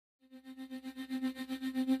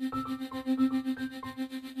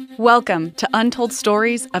Welcome to Untold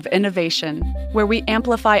Stories of Innovation, where we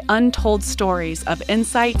amplify untold stories of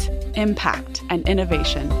insight, impact, and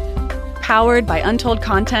innovation. Powered by Untold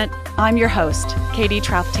Content, I'm your host, Katie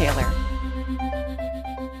Trouth-Taylor.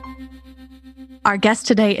 Our guest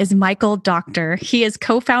today is Michael Docktor. He is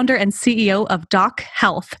co-founder and CEO of Dock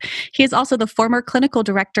Health. He is also the former clinical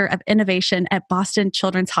director of innovation at Boston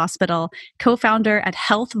Children's Hospital, co-founder at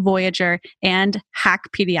Health Voyager and Hack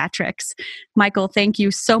Pediatrics. Michael, thank you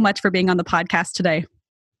so much for being on the podcast today.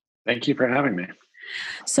 Thank you for having me.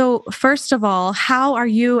 So first of all, how are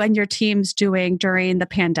you and your teams doing during the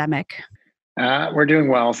pandemic? We're doing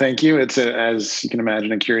well, thank you. It's, as you can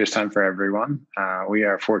imagine, a curious time for everyone. We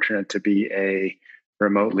are fortunate to be a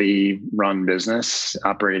remotely run business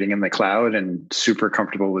operating in the cloud and super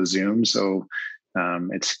comfortable with Zoom. So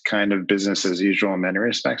it's kind of business as usual in many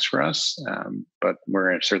respects for us, but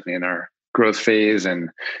we're certainly in our growth phase,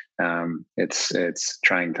 and it's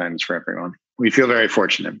trying times for everyone. We feel very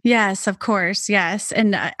fortunate. Yes, of course. Yes.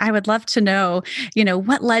 And I would love to know,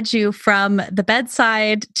 what led you from the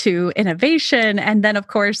bedside to innovation, and then, of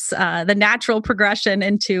course, the natural progression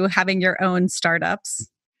into having your own startups.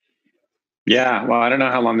 Yeah, well, I don't know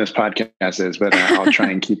how long this podcast is, but I'll try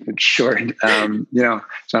and keep it short. So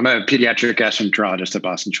I'm a pediatric gastroenterologist at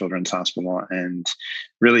Boston Children's Hospital, and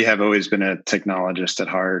really have always been a technologist at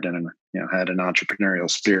heart, and had an entrepreneurial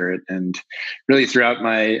spirit. And really, throughout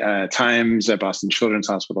my times at Boston Children's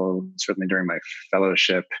Hospital, certainly during my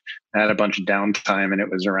fellowship, I had a bunch of downtime, and it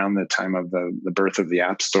was around the time of the birth of the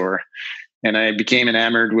App Store. And I became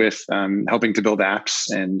enamored with helping to build apps,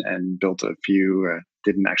 and built a few.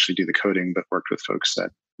 Didn't actually do the coding, but worked with folks that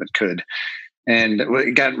could. And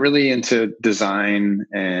got really into design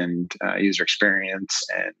and user experience,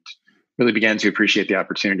 and really began to appreciate the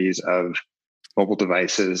opportunities of mobile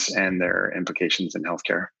devices and their implications in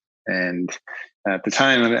healthcare. And at the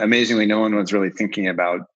time, amazingly, no one was really thinking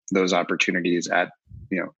about those opportunities at,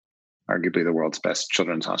 arguably the world's best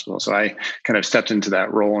children's hospital. So I kind of stepped into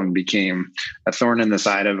that role and became a thorn in the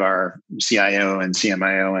side of our CIO and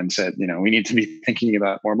CMIO, and said, we need to be thinking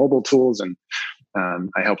about more mobile tools. And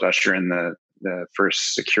I helped usher in the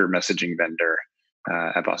first secure messaging vendor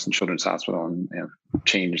at Boston Children's Hospital, and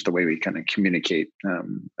changed the way we kind of communicate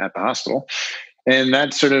at the hospital. And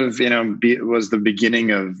that sort of, was the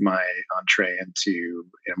beginning of my entree into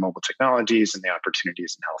mobile technologies and the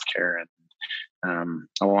opportunities in healthcare. And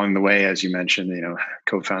along the way, as you mentioned,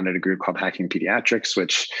 co-founded a group called Hacking Pediatrics,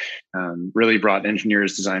 which really brought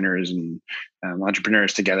engineers, designers, and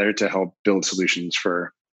entrepreneurs together to help build solutions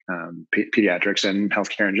for pediatrics and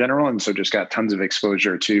healthcare in general. And so just got tons of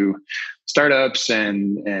exposure to startups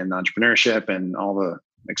and entrepreneurship and all the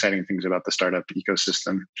exciting things about the startup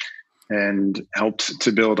ecosystem, and helped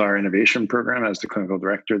to build our innovation program as the clinical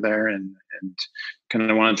director there, and kind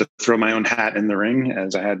of wanted to throw my own hat in the ring,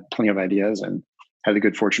 as I had plenty of ideas, and had the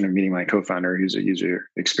good fortune of meeting my co-founder, who's a user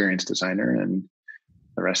experience designer, and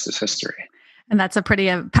the rest is history. And that's a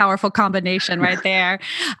pretty powerful combination right there.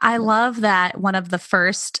 I love that one of the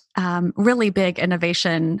first really big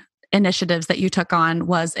innovation initiatives that you took on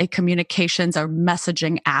was a communications or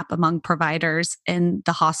messaging app among providers in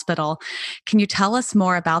the hospital. Can you tell us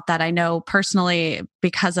more about that? I know personally,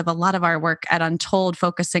 because of a lot of our work at Untold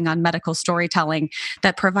focusing on medical storytelling,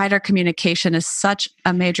 that provider communication is such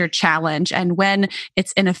a major challenge. And when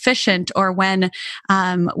it's inefficient, or when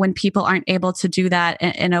people aren't able to do that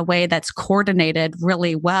in a way that's coordinated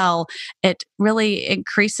really well, it really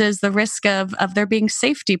increases the risk of there being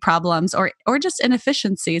safety problems or just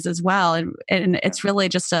inefficiencies as well. And it's really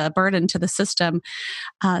just a burden to the system.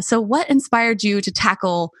 So what inspired you to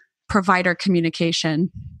tackle provider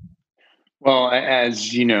communication? Well,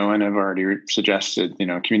 as you know, and I've already suggested,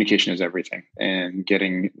 communication is everything, and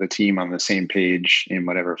getting the team on the same page in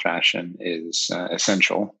whatever fashion is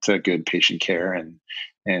essential to good patient care and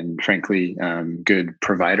frankly, good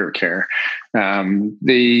provider care.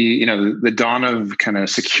 The dawn of kind of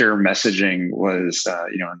secure messaging was,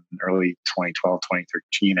 in early 2012,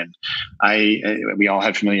 2013. And we all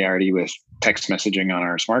had familiarity with text messaging on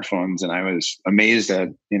our smartphones. And I was amazed at,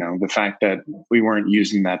 the fact that we weren't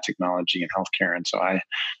using that technology in healthcare. And so I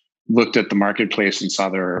looked at the marketplace and saw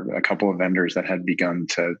there were a couple of vendors that had begun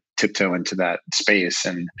to tiptoe into that space,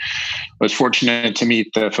 and was fortunate to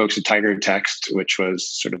meet the folks at Tiger Text, which was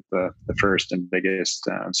sort of the first and biggest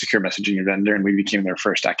secure messaging vendor. And we became their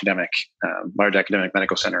first large academic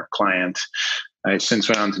medical center client. I since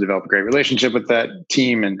went on to develop a great relationship with that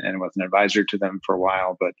team and was an advisor to them for a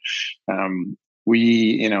while. But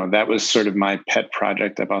that was sort of my pet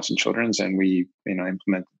project at Boston Children's, and we,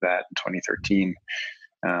 implemented that in 2013.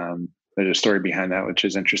 there's a story behind that, which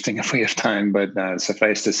is interesting if we have time. But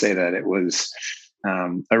suffice to say that it was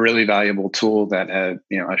a really valuable tool that had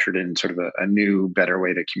ushered in sort of a new, better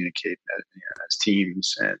way to communicate as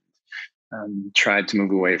teams, and tried to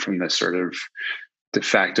move away from this sort of de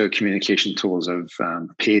facto communication tools of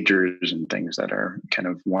pagers and things that are kind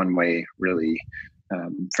of one way, really,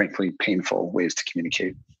 frankly, painful ways to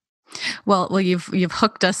communicate. Well, you've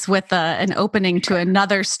hooked us with an opening to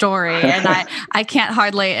another story, and I can't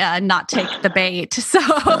hardly not take the bait. So,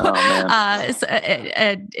 Oh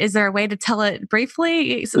man. Is there a way to tell it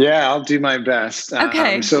briefly? Yeah, I'll do my best.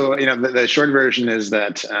 Okay. So, the short version is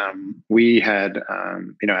that we had,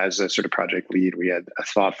 as a sort of project lead, we had a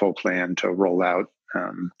thoughtful plan to roll out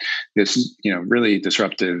this, really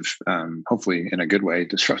disruptive, hopefully in a good way,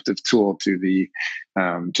 disruptive tool to the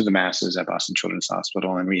masses at Boston Children's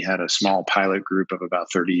Hospital. And we had a small pilot group of about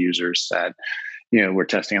 30 users that, were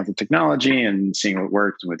testing out the technology and seeing what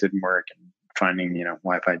worked and what didn't work, and finding,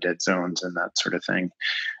 Wi-Fi dead zones and that sort of thing.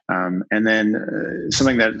 And then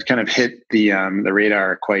something that kind of hit the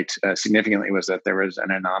radar quite significantly was that there was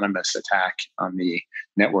an anonymous attack on the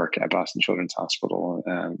network at Boston Children's Hospital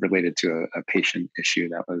related to a patient issue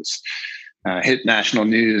that was hit national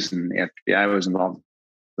news, and the FBI was involved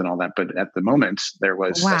and all that. But at the moment, there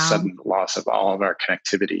was a Wow. sudden loss of all of our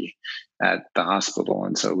connectivity at the hospital,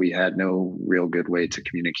 and so we had no real good way to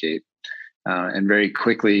communicate. And very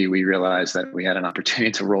quickly, we realized that we had an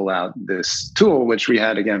opportunity to roll out this tool, which we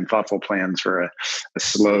had, again, thoughtful plans for a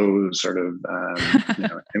slow sort of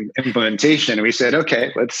implementation. And we said,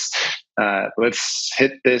 okay, let's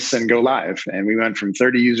hit this and go live. And we went from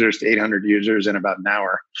 30 users to 800 users in about an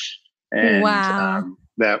hour. And Wow.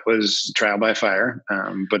 that was trial by fire,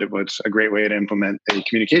 but it was a great way to implement a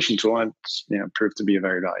communication tool, and proved to be a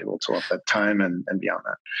very valuable tool at that time and beyond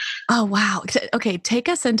Oh, wow. Okay, take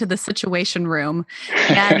us into the situation room,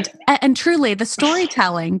 and that. and truly the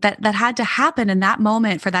storytelling that had to happen in that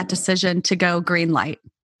moment for that decision to go green light.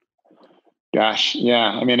 Gosh,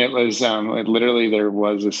 yeah. I mean, it was literally, there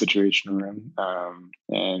was a situation room,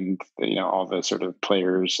 and all the sort of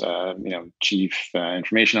players, chief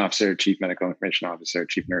information officer, chief medical information officer,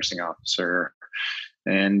 chief nursing officer,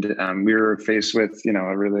 and we were faced with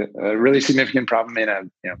a really significant problem in a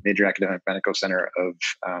major academic medical center of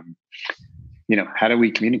how do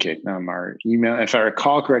we communicate? Our email, if I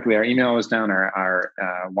recall correctly, our email was down, our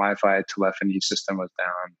Wi-Fi telephony system was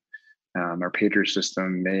down. Our pager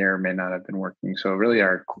system may or may not have been working. So really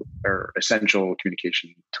our essential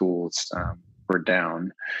communication tools were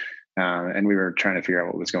down. And we were trying to figure out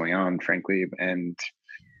what was going on, frankly. And,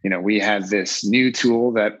 we had this new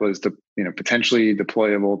tool that was potentially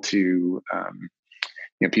deployable to,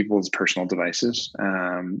 people's personal devices,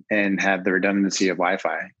 and had the redundancy of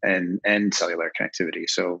Wi-Fi and cellular connectivity.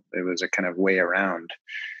 So it was a kind of way around.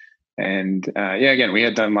 And again, we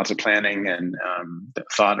had done lots of planning and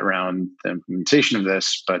thought around the implementation of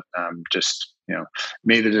this, but just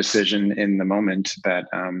made the decision in the moment that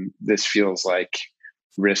this feels like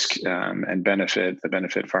risk and benefit. The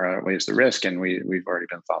benefit far outweighs the risk, and we've already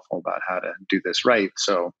been thoughtful about how to do this right.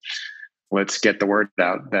 So let's get the word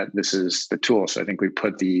out that this is the tool. So I think we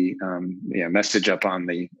put the message up on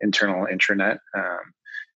the internal intranet.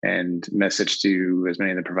 And message to as many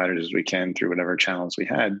of the providers as we can through whatever channels we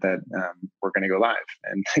had that we're going to go live.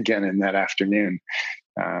 And again, in that afternoon,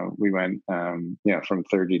 we went from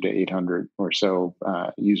 30 to 800 or so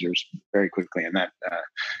users very quickly, and that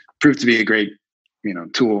proved to be a great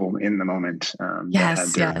tool in the moment that had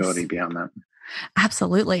Yes, durability yes. beyond that.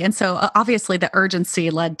 Absolutely. And so obviously the urgency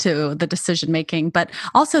led to the decision making, but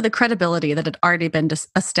also the credibility that had already been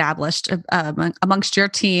established amongst your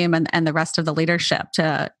team and the rest of the leadership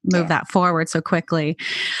to move Yeah. that forward so quickly.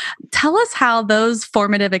 Tell us how those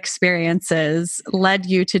formative experiences led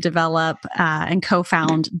you to develop and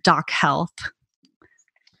co-found Doc Health.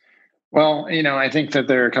 Well, I think that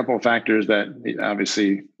there are a couple of factors that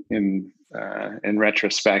obviously in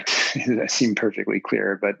retrospect seem perfectly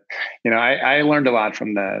clear, but I learned a lot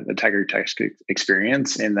from the Tiger Tech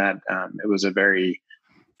experience, in that it was a very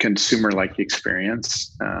consumer-like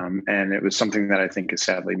experience, and it was something that I think is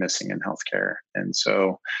sadly missing in healthcare. And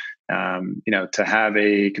so to have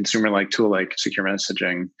a consumer-like tool like secure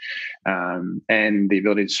messaging, and the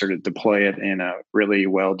ability to sort of deploy it in a really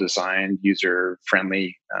well-designed,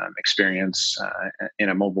 user-friendly experience in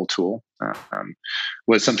a mobile tool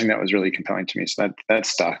was something that was really compelling to me. So that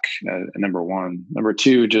stuck, number one. Number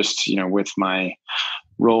two, just with my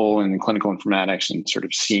role in clinical informatics and sort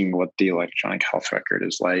of seeing what the electronic health record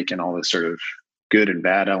is like and all the sort of good and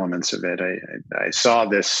bad elements of it, I saw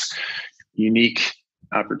this unique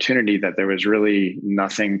opportunity that there was really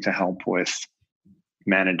nothing to help with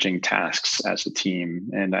managing tasks as a team.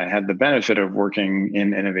 And I had the benefit of working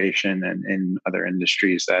in innovation and in other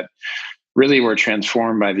industries that really were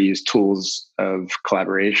transformed by these tools of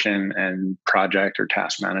collaboration and project or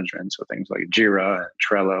task management. So things like Jira and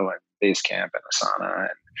Trello and Basecamp and Asana and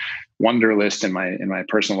Wunderlist in my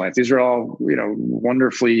personal life. These are all,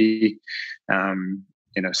 wonderfully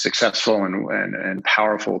successful and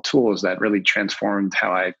powerful tools that really transformed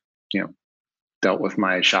how I you know dealt with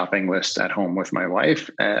my shopping list at home with my wife,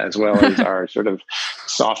 as well as our sort of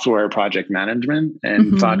software project management,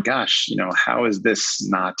 and Mhm. thought, gosh, how is this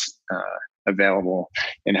not available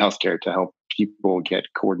in healthcare to help people get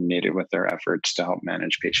coordinated with their efforts, to help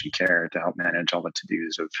manage patient care, to help manage all the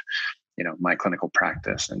to-dos of my clinical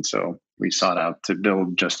practice. And so we sought out to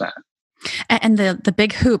build just that. And the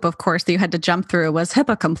big hoop, of course, that you had to jump through was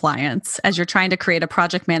HIPAA compliance as you're trying to create a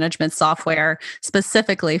project management software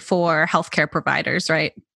specifically for healthcare providers,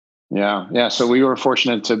 right? Yeah. So we were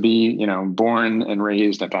fortunate to be, born and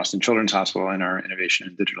raised at Boston Children's Hospital in our Innovation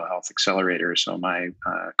and Digital Health Accelerator. So my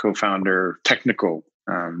co-founder, technical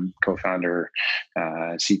co-founder,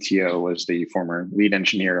 CTO, was the former lead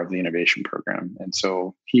engineer of the innovation program, and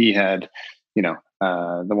so he had,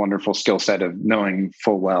 the wonderful skill set of knowing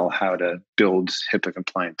full well how to build HIPAA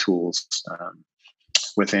compliant tools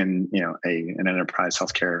within, an enterprise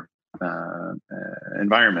healthcare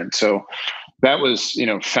environment. So that was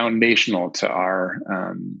foundational to our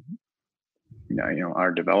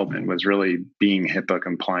our development, was really being HIPAA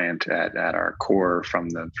compliant at our core from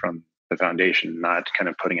the foundation, not kind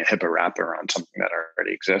of putting a HIPAA wrapper on something that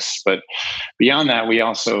already exists. But beyond that, we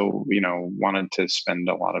also wanted to spend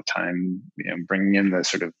a lot of time bringing in the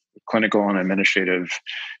sort of clinical and administrative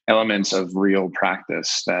elements of real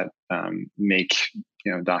practice that make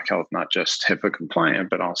Doc Health not just HIPAA compliant,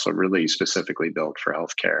 but also really specifically built for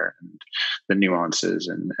healthcare, and the nuances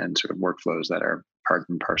and sort of workflows that are part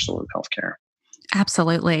and parcel of healthcare.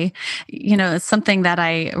 Absolutely. It's something that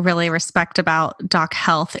I really respect about Doc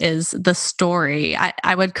Health is the story.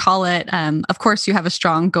 I would call it, of course, you have a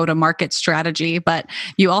strong go to market strategy, but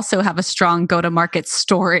you also have a strong go to market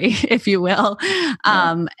story, if you will.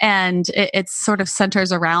 Yeah. And it sort of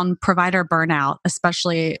centers around provider burnout,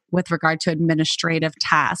 especially with regard to administrative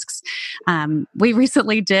tasks. We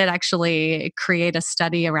recently did actually create a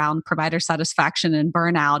study around provider satisfaction and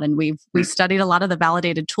burnout, and we studied a lot of the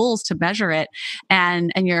validated tools to measure it.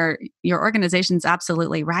 And your organization's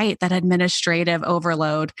absolutely right that administrative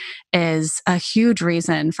overload is a huge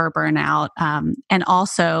reason for burnout, and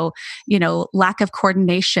also lack of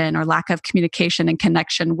coordination or lack of communication and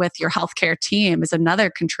connection with your healthcare team is another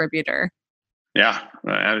contributor. Yeah,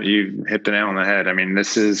 you hit the nail on the head. I mean,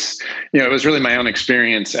 this is, it was really my own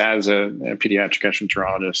experience as a pediatric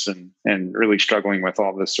gastroenterologist, and really struggling with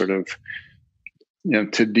all this sort of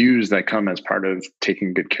to-dos that come as part of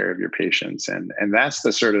taking good care of your patients. And that's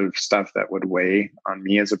the sort of stuff that would weigh on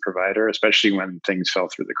me as a provider, especially when things fell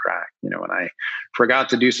through the crack. When I forgot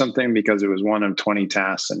to do something because it was one of 20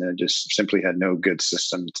 tasks and I just simply had no good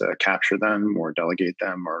system to capture them or delegate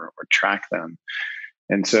them or track them.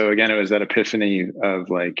 And so again, it was that epiphany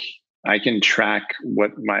of like, I can track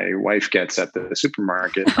what my wife gets at the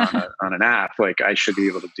supermarket on an app. Like, I should be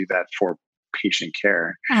able to do that for patient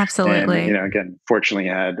care. And Absolutely. again, fortunately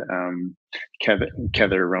had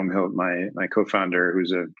Kether Romehilt, my co-founder,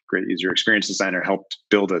 who's a great user experience designer, helped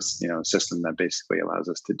build a system that basically allows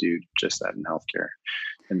us to do just that in healthcare.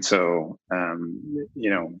 And so,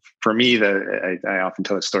 for me, I often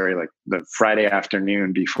tell a story, like the Friday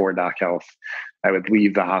afternoon before Doc Health, I would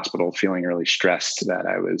leave the hospital feeling really stressed that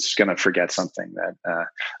I was going to forget something, that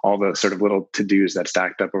all the sort of little to-dos that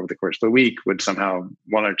stacked up over the course of the week would somehow,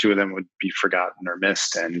 one or two of them would be forgotten or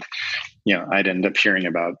missed. And, I'd end up hearing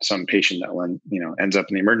about some patient that ends up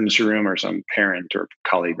in the emergency room, or some parent or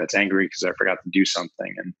colleague that's angry because I forgot to do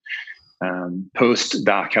something. And post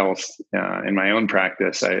Doc Health, in my own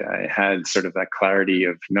practice, I had sort of that clarity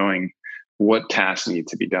of knowing what tasks need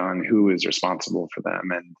to be done, who is responsible for them.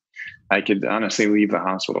 And I could honestly leave the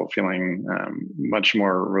hospital feeling much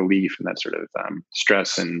more relief, and that sort of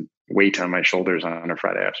stress and weight on my shoulders on a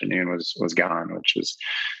Friday afternoon was gone, which was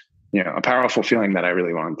a powerful feeling that I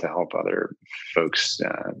really wanted to help other folks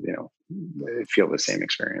feel the same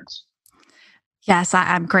experience. Yes,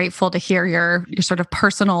 I'm grateful to hear your sort of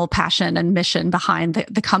personal passion and mission behind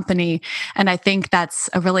the company. And I think that's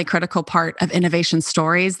a really critical part of innovation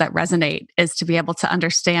stories that resonate, is to be able to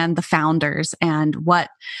understand the founders and what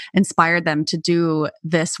inspired them to do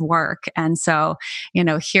this work. And so,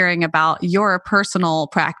 hearing about your personal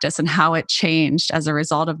practice and how it changed as a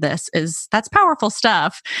result of this that's powerful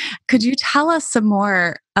stuff. Could you tell us some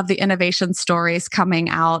more of the innovation stories coming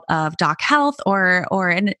out of Doc Health,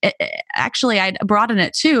 and actually I'd broaden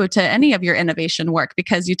it too to any of your innovation work,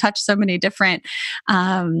 because you touch so many different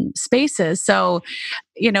spaces. So,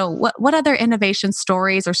 what other innovation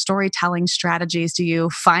stories or storytelling strategies do you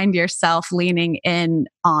find yourself leaning in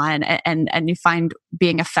on, and you find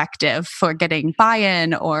being effective for getting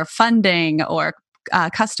buy-in or funding or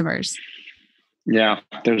customers? Yeah,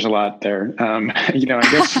 there's a lot there. I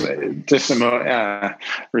guess just some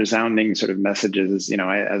resounding sort of messages.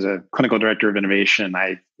 As a clinical director of innovation,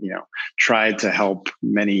 I tried to help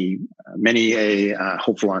many a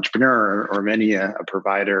hopeful entrepreneur, or many a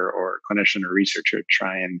provider or clinician or researcher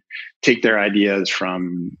try and take their ideas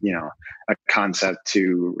from a concept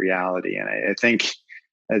to reality. And I think,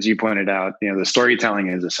 as you pointed out, the storytelling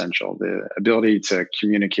is essential. The ability to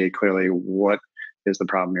communicate clearly what is the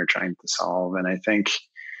problem you're trying to solve. And I think,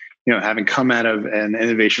 having come out of an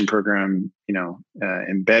innovation program,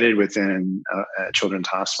 embedded within a children's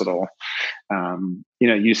hospital,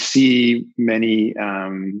 you see many,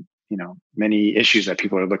 many issues that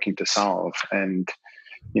people are looking to solve. And,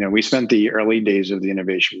 we spent the early days of the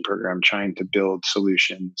innovation program trying to build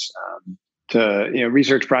solutions to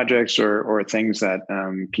research projects or things that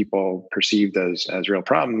people perceived as real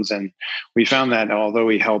problems. And we found that although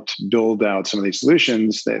we helped build out some of these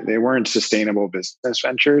solutions, they weren't sustainable business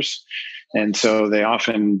ventures, and so they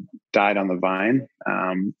often died on the vine.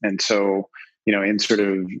 And so in sort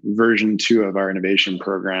of version 2 of our innovation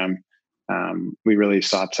program, we really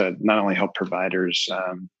sought to not only help providers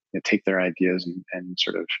take their ideas and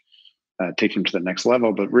sort of take them to the next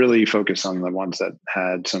level, but really focus on the ones that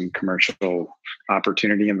had some commercial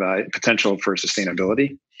opportunity and potential for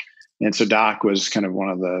sustainability. And so Doc was kind of one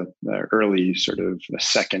of the early sort of the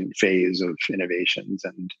second phase of innovations.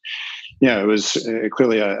 And, it was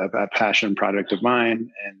clearly a passion project of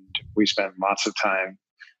mine. And we spent lots of time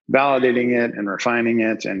validating it and refining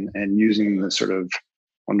it and using the sort of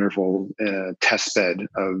wonderful test bed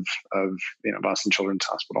of Boston Children's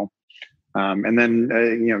Hospital. And then,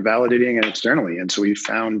 validating it externally. And so we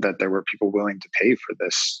found that there were people willing to pay for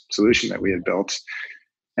this solution that we had built.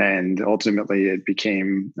 And ultimately it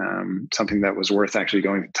became something that was worth actually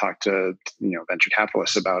going to talk to, venture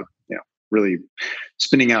capitalists about, really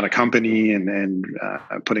spinning out a company and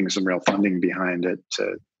putting some real funding behind it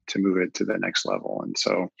to move it to the next level. And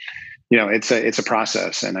so, it's a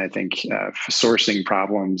process. And I think sourcing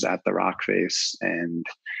problems at the rock face and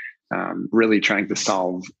really trying to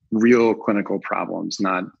solve real clinical problems,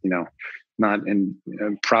 not in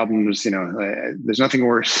problems. There's nothing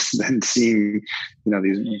worse than seeing,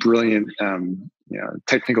 these brilliant,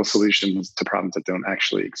 technical solutions to problems that don't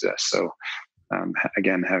actually exist. So,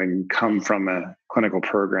 again, having come from a clinical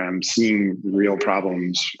program, seeing real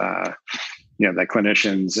problems, that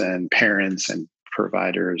clinicians and parents and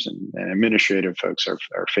providers and administrative folks are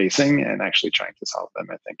facing, and actually trying to solve them,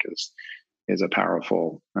 I think is a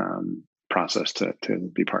powerful process to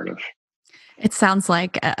be part of. It sounds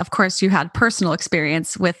like, of course, you had personal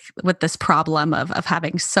experience with this problem of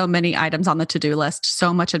having so many items on the to-do list,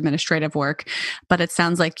 so much administrative work. But it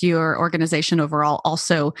sounds like your organization overall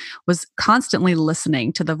also was constantly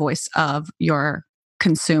listening to the voice of your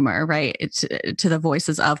consumer, right? To the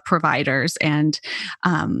voices of providers and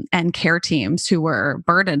care teams who were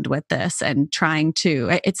burdened with this, and trying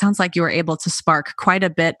to. It sounds like you were able to spark quite a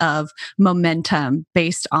bit of momentum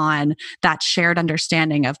based on that shared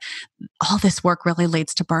understanding of all this work really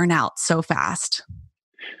leads to burnout so fast.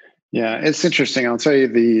 Yeah, it's interesting. I'll tell you,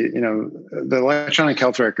 the electronic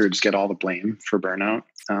health records get all the blame for burnout,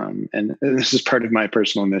 and this is part of my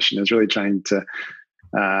personal mission, is really trying to.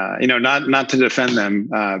 Not to defend them,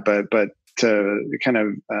 but to kind of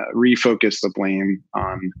refocus the blame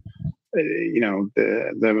on,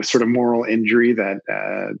 the sort of moral injury that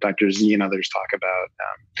Dr. Z and others talk about.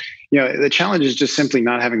 The challenge is just simply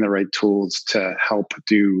not having the right tools to help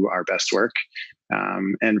do our best work.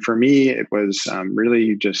 And for me, it was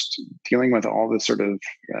really just dealing with all the sort of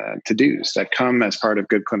to-dos that come as part of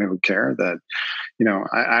good clinical care that,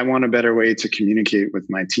 I want a better way to communicate with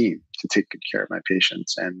my team to take good care of my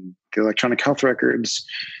patients. And the electronic health records,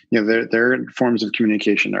 they're forms of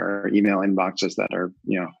communication or email inboxes that are,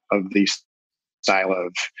 of the style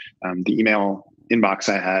of the email inbox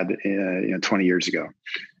I had, 20 years ago.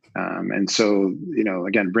 And so,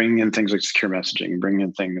 again, bringing in things like secure messaging, bringing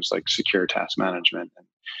in things like secure task management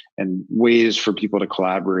and ways for people to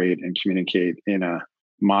collaborate and communicate in a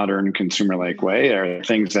modern consumer-like way are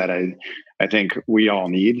things that I think we all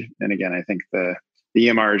need. And again, I think the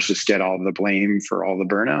EMRs just get all the blame for all the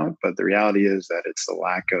burnout, but the reality is that it's the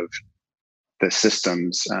lack of the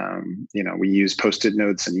systems. We use Post-it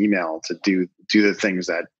notes and email to do the things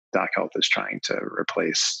that Doc Health is trying to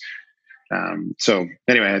replace. So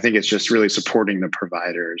anyway, I think it's just really supporting the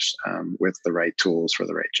providers with the right tools for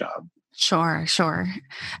the right job. Sure, sure.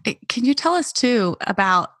 Can you tell us too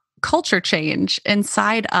about culture change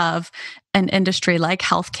inside of an industry like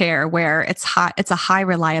healthcare where it's a high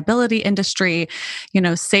reliability industry,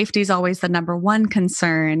 safety is always the number one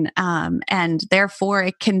concern, and therefore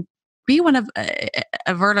it can be one of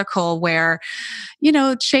a vertical where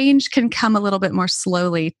change can come a little bit more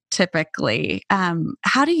slowly typically.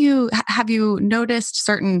 How do you have you noticed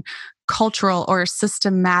certain cultural or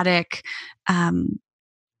systematic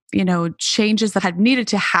changes that had needed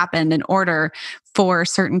to happen in order for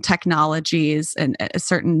certain technologies and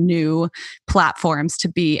certain new platforms to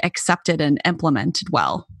be accepted and implemented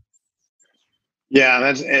well?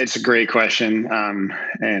 Yeah, it's a great question,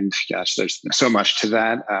 and gosh, there's so much to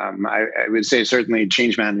that. I would say certainly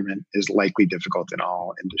change management is likely difficult in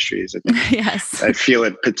all industries. I think Yes, I feel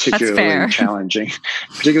it that's particularly fair. challenging,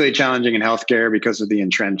 particularly challenging in healthcare because of the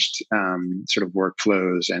entrenched sort of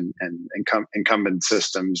workflows and incumbent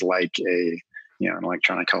systems like an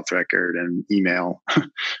electronic health record and email,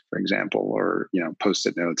 for example, or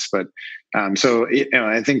post-it notes. But so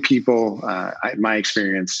I think people, my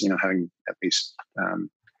experience, having at least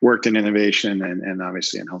worked in innovation and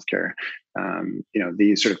obviously in healthcare,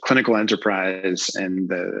 the sort of clinical enterprise and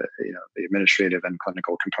the administrative and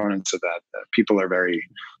clinical components of that, people are very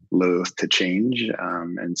loath to change,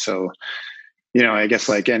 and so. I guess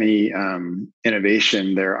like any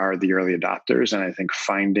innovation, there are the early adopters, and I think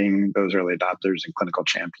finding those early adopters and clinical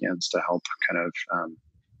champions to help kind of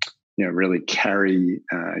really carry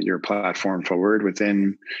your platform forward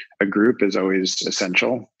within a group is always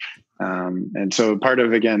essential. And so part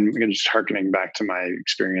of, again, just harkening back to my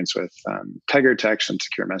experience with Tiger Text and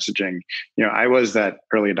secure messaging, I was that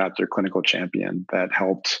early adopter clinical champion that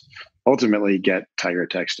helped ultimately get Tiger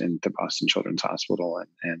Text into Boston Children's Hospital,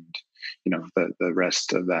 and the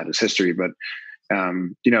rest of that is history. But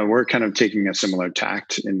we're kind of taking a similar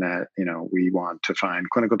tact in that we want to find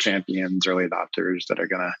clinical champions, early adopters that are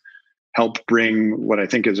going to help bring what I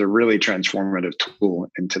think is a really transformative tool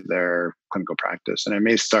into their clinical practice. And it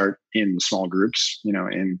may start in small groups,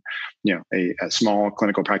 in a small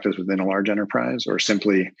clinical practice within a large enterprise, or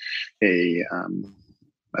simply a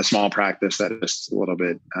small practice that is a little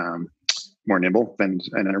bit more nimble than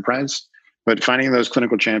an enterprise. But finding those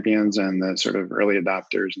clinical champions and the sort of early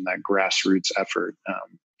adopters and that grassroots effort,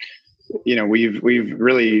 we've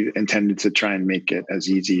really intended to try and make it as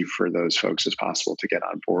easy for those folks as possible to get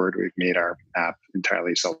on board. We've made our app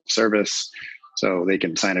entirely self-service, so they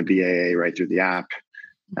can sign a BAA right through the app,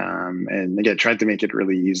 and again, tried to make it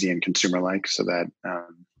really easy and consumer-like, so that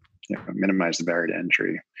minimize the barrier to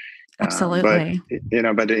entry. Absolutely.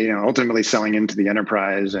 But ultimately selling into the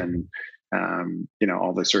enterprise and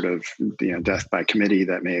all the sort of death by committee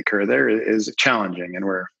that may occur there is challenging, and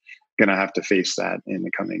we're going to have to face that in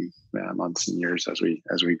the coming months and years as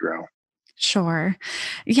we grow. Sure.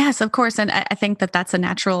 Yes, of course. And I think that that's a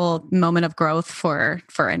natural moment of growth for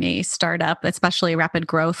any startup, especially rapid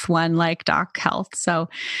growth one like Doc Health. So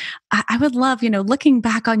I would love, looking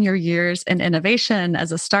back on your years in innovation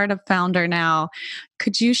as a startup founder now,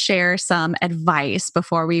 could you share some advice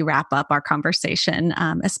before we wrap up our conversation,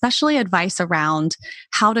 especially advice around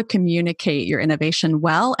how to communicate your innovation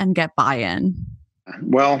well and get buy-in?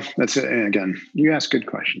 Well, that's it. And again, you ask good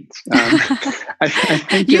questions. I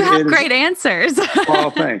think You have great answers.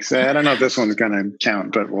 Well, thanks. I don't know if this one's going to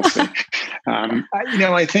count, but we'll see.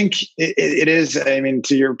 I think it is. I mean,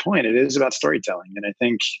 to your point, it is about storytelling, and I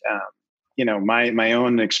think my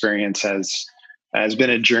own experience has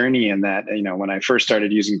been a journey in that. When I first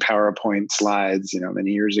started using PowerPoint slides,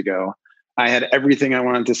 many years ago, I had everything I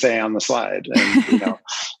wanted to say on the slide. And,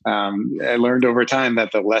 I learned over time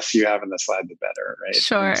that the less you have in the slide, the better, right?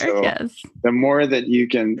 Sure. So Yes. the more that you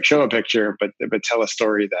can show a picture, but tell a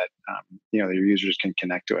story that, your users can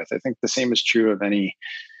connect with. I think the same is true of any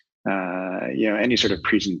sort of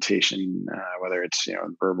presentation, whether it's,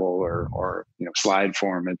 verbal or slide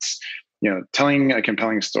form. It's, telling a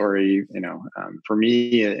compelling story, for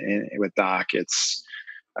me with Doc, it's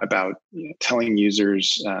about telling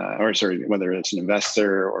users, whether it's an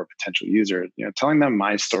investor or a potential user, telling them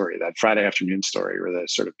my story, that Friday afternoon story, or the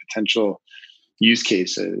sort of potential use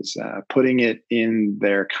cases, putting it in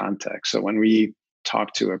their context. So when we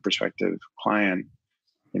talk to a prospective client,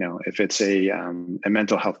 if it's a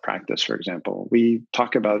mental health practice, for example, we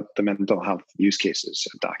talk about the mental health use cases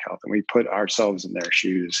of Doc Health, and we put ourselves in their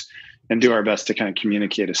shoes and do our best to kind of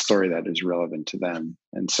communicate a story that is relevant to them.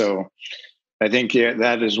 And so I think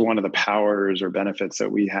that is one of the powers or benefits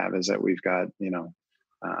that we have, is that we've got,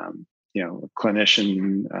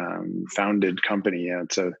 clinician founded company.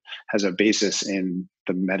 Has a basis in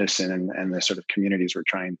the medicine and the sort of communities we're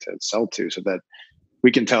trying to sell to, so that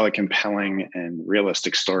we can tell a compelling and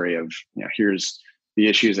realistic story of, here's the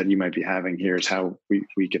issues that you might be having. Here's how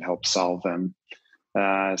we could help solve them.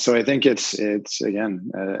 So I think it's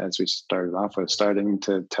again, as we started off with, starting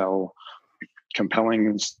to tell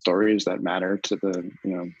compelling stories that matter to the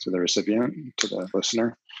recipient, to the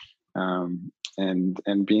listener,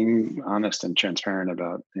 and being honest and transparent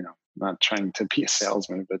about, not trying to be a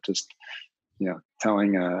salesman, but just,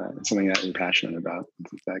 telling something that you're passionate about.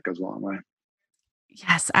 That goes a long way.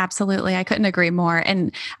 Yes, absolutely. I couldn't agree more.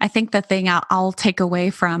 And I think the thing I'll take away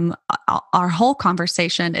from our whole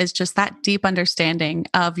conversation is just that deep understanding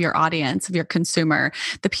of your audience, of your consumer,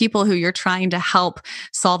 the people who you're trying to help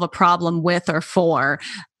solve a problem with or for.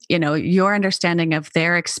 Your understanding of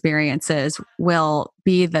their experiences will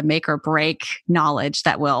be the make or break knowledge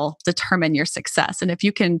that will determine your success. And if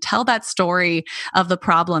you can tell that story of the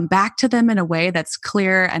problem back to them in a way that's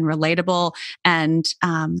clear and relatable and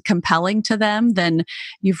compelling to them, then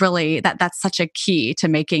you've really, that's such a key to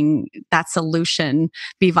making that solution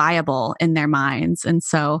be viable in their minds. And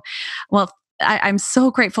so, well, I'm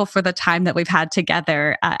so grateful for the time that we've had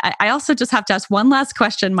together. I also just have to ask one last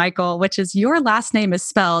question, Michael, which is, your last name is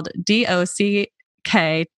spelled Docktor.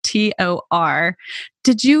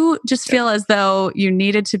 Did you just feel as though you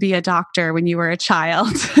needed to be a doctor when you were a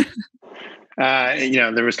child?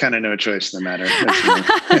 There was kind of no choice in the matter,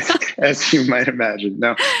 as you might imagine.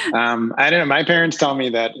 No, I don't know. My parents tell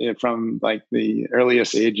me that from like the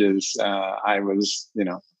earliest ages, I was,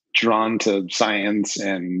 drawn to science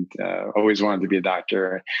and always wanted to be a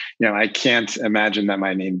doctor. I can't imagine that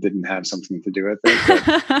my name didn't have something to do with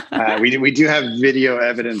it. But, we do have video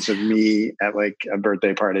evidence of me at like a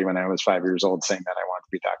birthday party when I was 5 years old saying that I wanted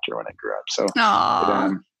to be a doctor when I grew up. So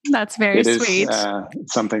that's very sweet.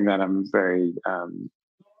 It's something that I'm very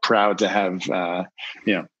proud to have,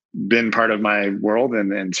 been part of my world,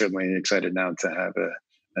 and certainly excited now to have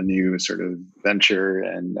a new sort of venture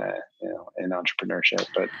and in entrepreneurship.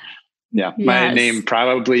 But yeah, Yes. My name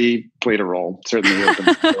probably played a role. Certainly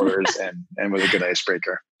opened doors and was a good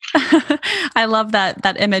icebreaker. I love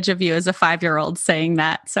that image of you as a 5-year-old saying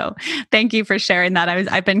that. So thank you for sharing that.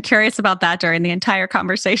 I've been curious about that during the entire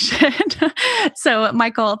conversation. So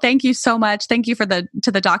Michael, thank you so much. Thank you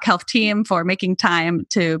to the Doc Health team for making time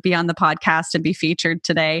to be on the podcast and be featured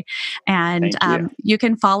today. And you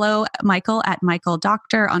can follow Michael at Michael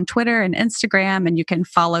Docktor on Twitter and Instagram, and you can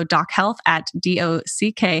follow Doc Health at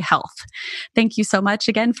DOCK Health. Thank you so much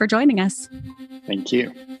again for joining us. Thank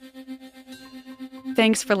you.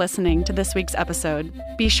 Thanks for listening to this week's episode.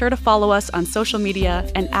 Be sure to follow us on social media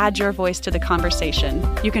and add your voice to the conversation.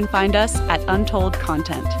 You can find us at Untold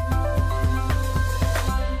Content.